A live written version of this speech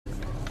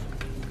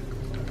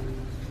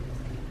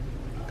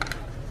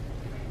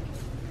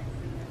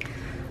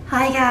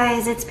Hi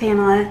guys, it's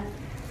Pamela.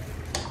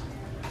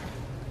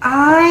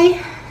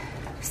 I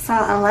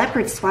saw a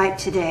leopard swipe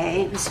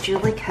today. It was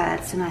Julie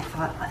Cuts, and I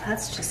thought, oh,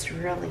 that's just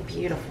really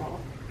beautiful.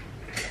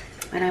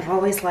 And I've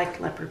always liked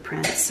leopard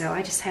prints, so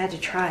I just had to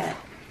try it.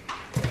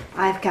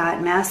 I've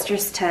got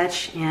Master's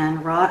Touch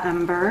in Raw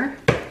Umber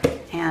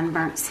and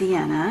Burnt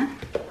Sienna.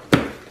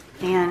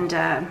 And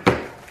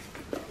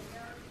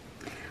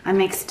I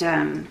mixed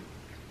a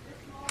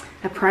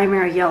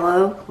primary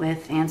yellow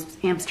with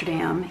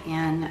Amsterdam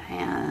and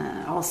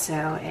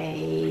also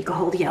a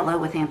gold yellow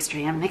with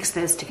Amsterdam. Mix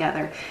those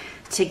together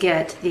to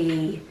get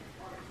the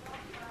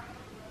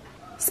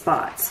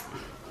spots.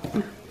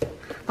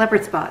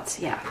 Leopard spots,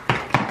 yeah.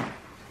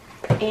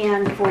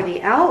 And for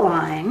the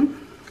outline,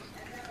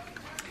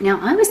 now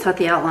I always thought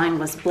the outline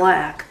was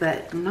black,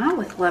 but not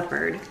with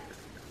leopard.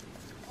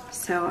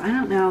 So I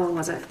don't know,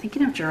 was I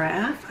thinking of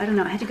giraffe? I don't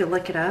know, I had to go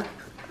look it up.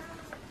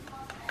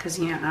 Because,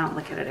 you know, I don't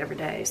look at it every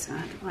day, so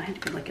I had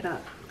to go look it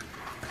up.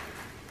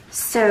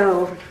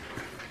 So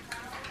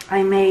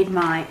I made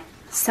my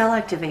cell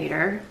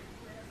activator,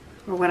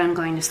 or what I'm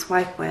going to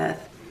swipe with,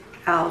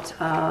 out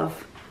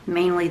of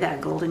mainly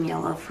that golden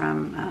yellow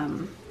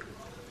from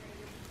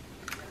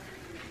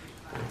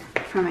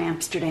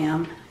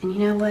Amsterdam. And you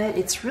know what?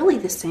 It's really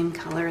the same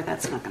color.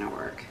 That's not going to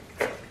work.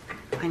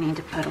 I need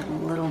to put a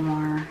little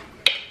more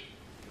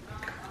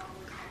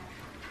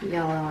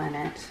yellow in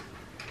it.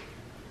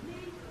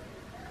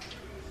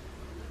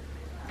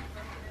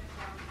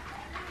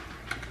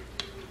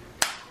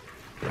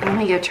 Let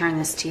me go turn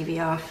this TV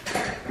off.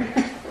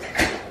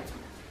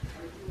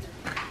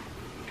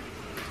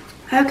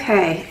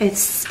 Okay, it's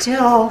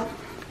still,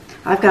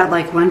 I've got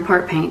like 1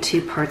 part paint,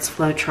 2 parts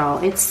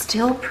Floetrol. It's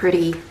still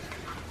pretty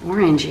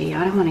orangey.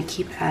 I don't want to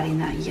keep adding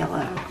that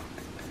yellow.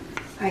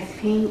 I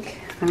think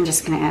I'm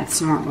just going to add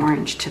some more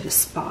orange to the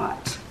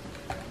spot.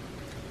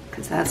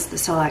 Because that's the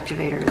cell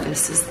activator.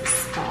 This is the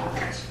spot.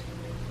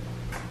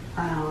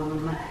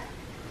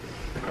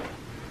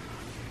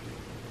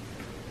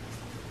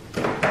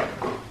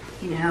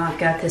 You know, I've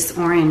got this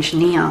orange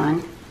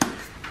neon.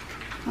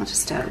 I'll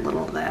just add a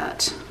little of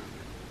that.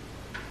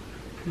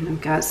 And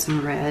I've got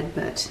some red,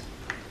 but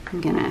I'm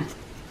gonna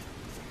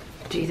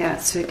do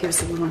that so it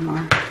gives a little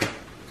more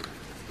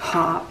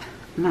pop.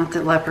 Not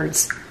that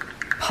leopards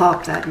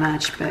pop that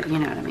much, but you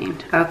know what I mean.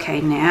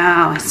 Okay,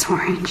 now it's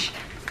orange.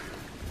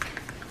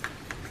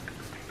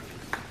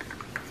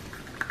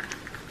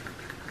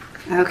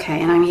 Okay,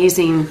 and I'm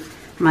using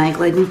my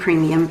Glidden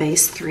Premium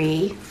Base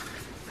 3.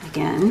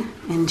 Again,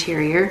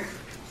 interior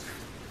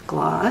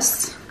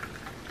gloss,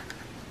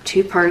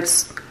 2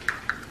 parts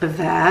of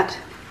that.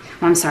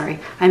 I'm sorry,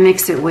 I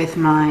mix it with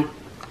my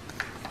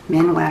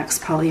Minwax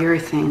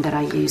polyurethane that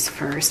I use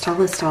first. I'll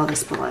list all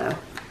this below.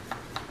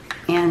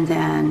 And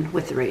then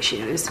with the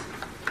ratios.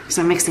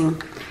 So I'm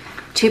mixing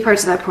 2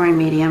 parts of that pouring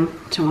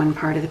medium to 1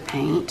 part of the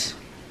paint,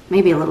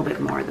 maybe a little bit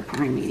more of the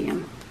pouring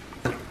medium.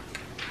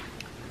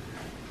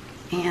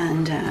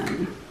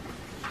 And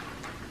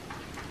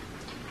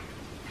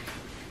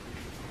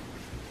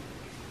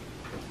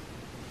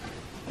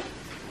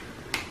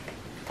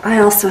I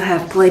also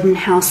have Glidden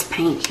House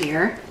Paint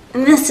here.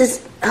 And this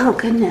is, oh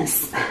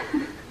goodness.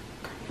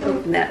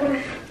 Open that.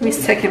 Give me a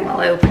second while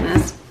I open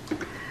this.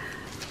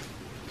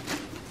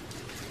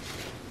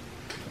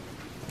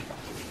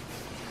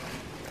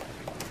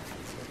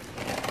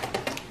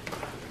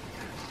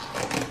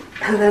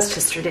 Oh, that's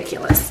just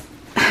ridiculous.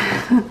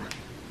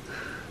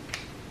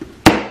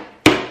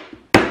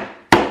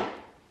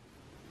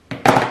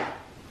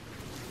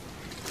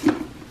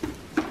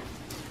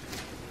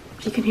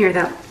 You can hear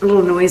that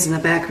little noise in the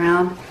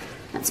background.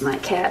 That's my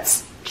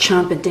cats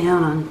chomping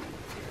down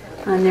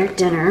on their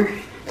dinner.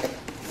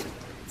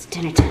 It's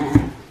dinner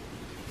time.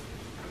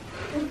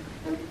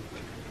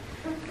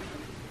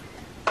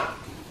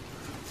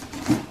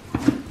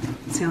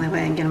 It's the only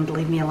way I can get them to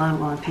leave me alone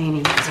while I'm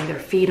painting, is either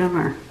feed them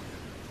or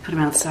put them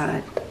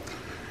outside.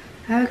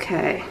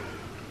 Okay.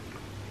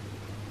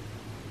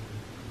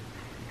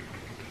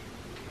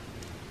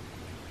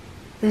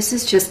 This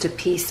is just a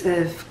piece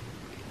of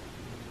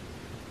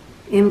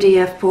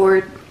MDF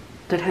board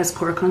that has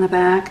cork on the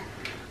back.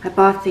 I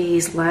bought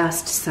these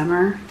last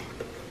summer,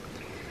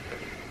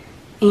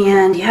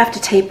 and you have to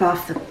tape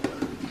off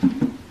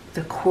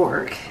the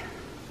cork.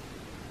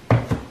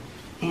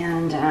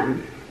 And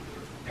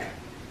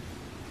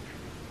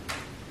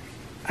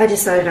I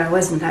decided I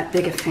wasn't that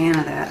big a fan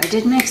of that. I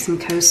did make some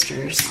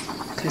coasters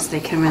because they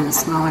come in the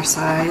smaller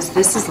size.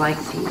 This is like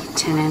the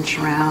 10-inch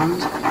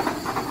round.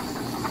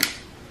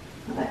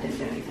 Well, that didn't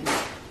do anything.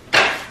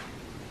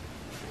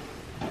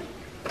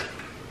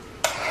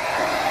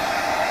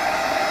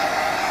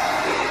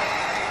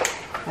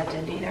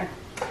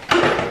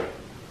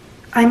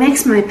 I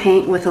mix my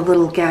paint with a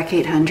little GAC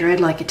 800,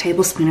 like a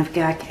tablespoon of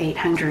GAC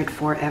 800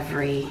 for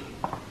every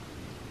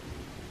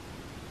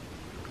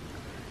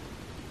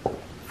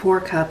 4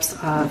 cups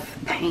of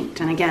paint.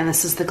 And again,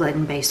 this is the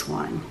Glidden Base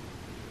 1.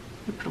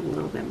 I'll put a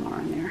little bit more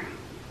in there.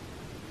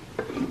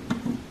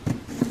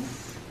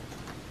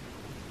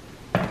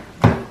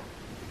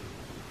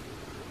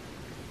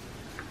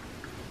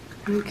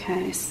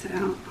 Okay,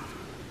 so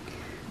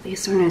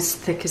these aren't as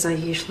thick as I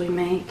usually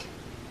make.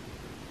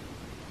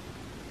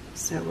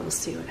 So we'll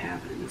see what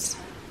happens.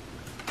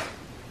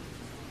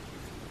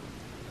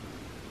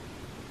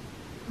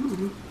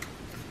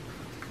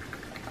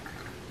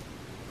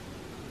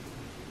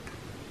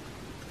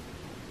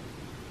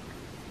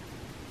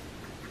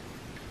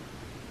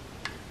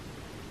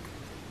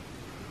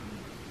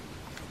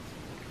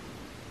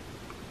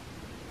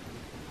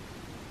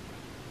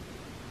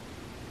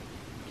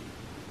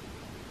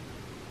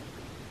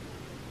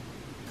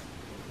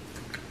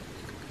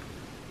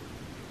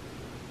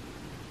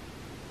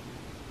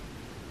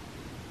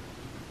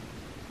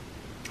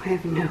 I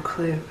have no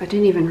clue. I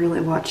didn't even really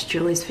watch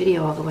Julie's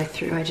video all the way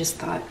through. I just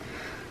thought,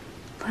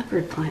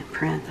 leopard plant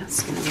print,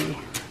 that's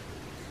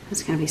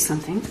gonna be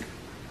something.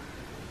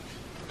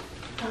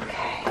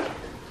 Okay.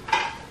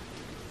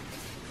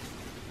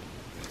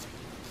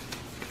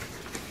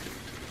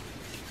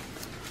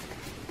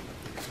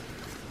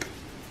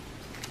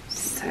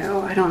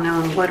 So I don't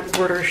know in what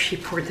order she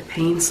poured the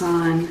paints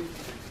on.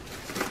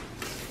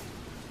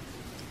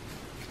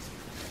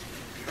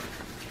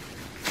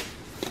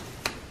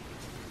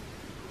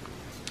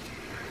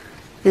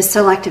 This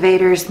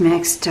Activator is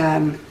mixed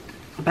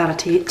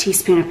about a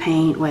teaspoon of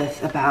paint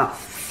with about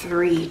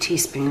 3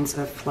 teaspoons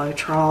of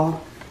Floetrol.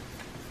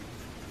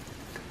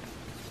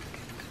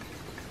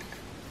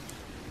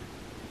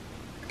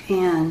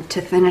 And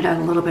to thin it out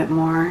a little bit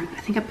more,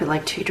 I think I put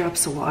like 2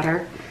 drops of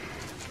water.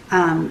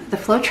 The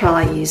Floetrol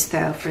I used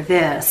though for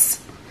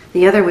this,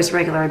 the other was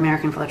regular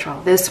American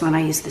Floetrol. This one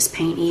I used this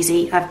Paint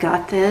Easy. I've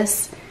got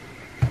this,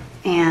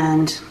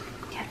 and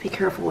you have to be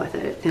careful with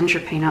it. It thins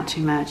your paint out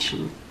too much,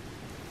 and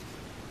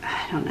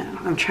I don't know.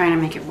 I'm trying to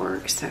make it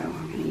work, so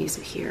I'm going to use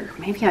it here.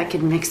 Maybe I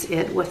could mix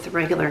it with the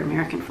regular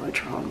American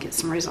Floetrol and get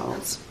some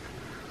results.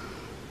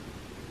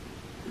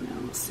 No,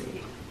 we'll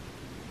see.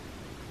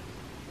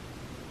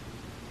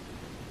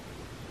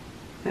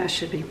 That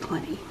should be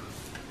plenty.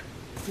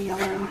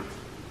 Yellow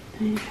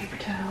and paper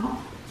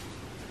towel.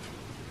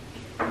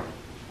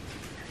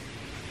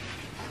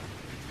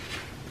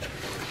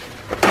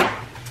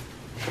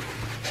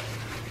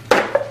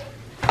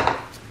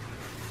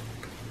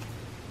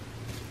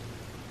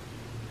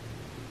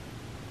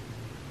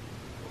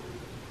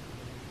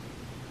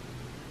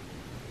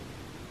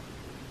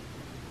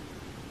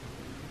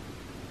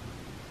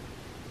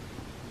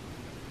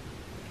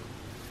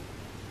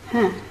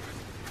 Huh.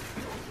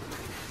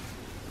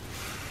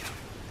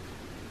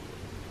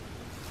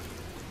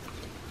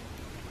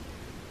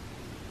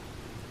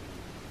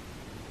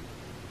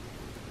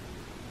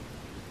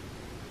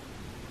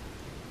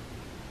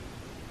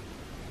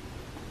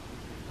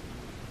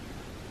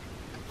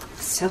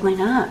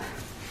 Settling up.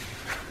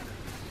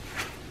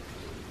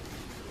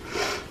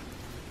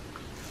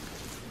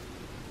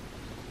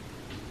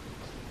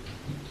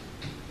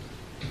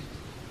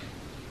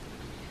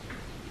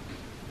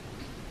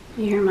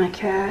 You hear my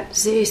cat?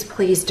 Zeus,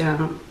 please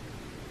don't.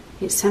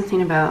 It's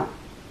something about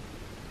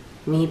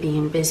me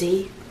being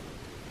busy.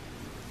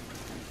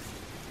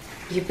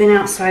 You've been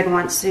outside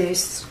once,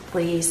 Zeus,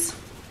 please.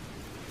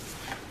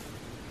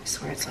 I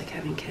swear it's like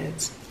having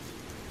kids.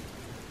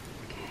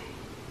 Okay.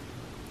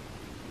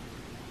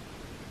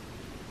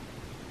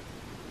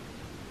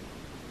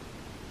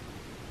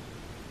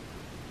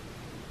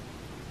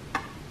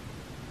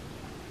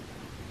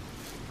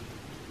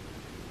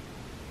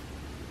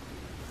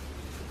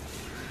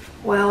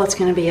 Well, it's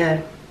going to be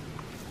a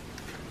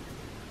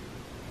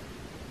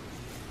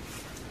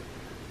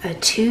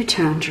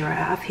two-tone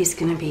giraffe. He's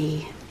going to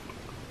be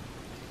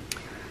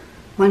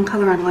one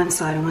color on one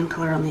side and one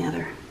color on the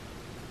other.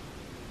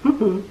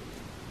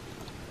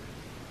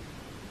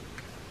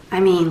 I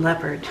mean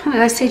leopard. Did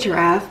I say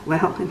giraffe?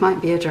 Well, it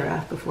might be a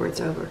giraffe before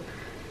it's over.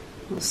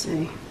 We'll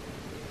see.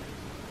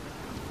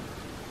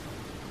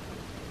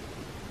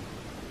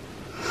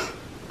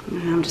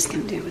 I'm just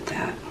going to do it with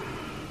that.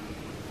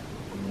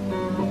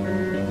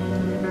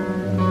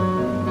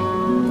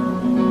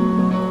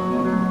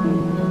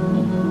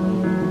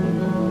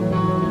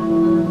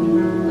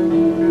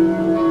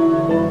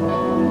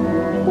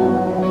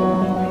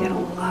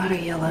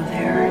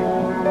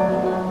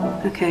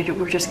 Okay,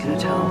 we're just going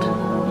to tilt.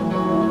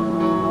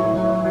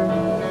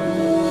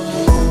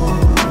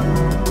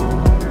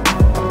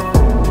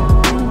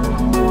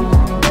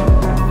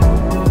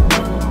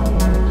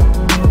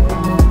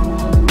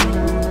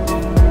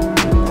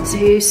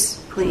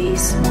 Zeus,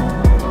 please.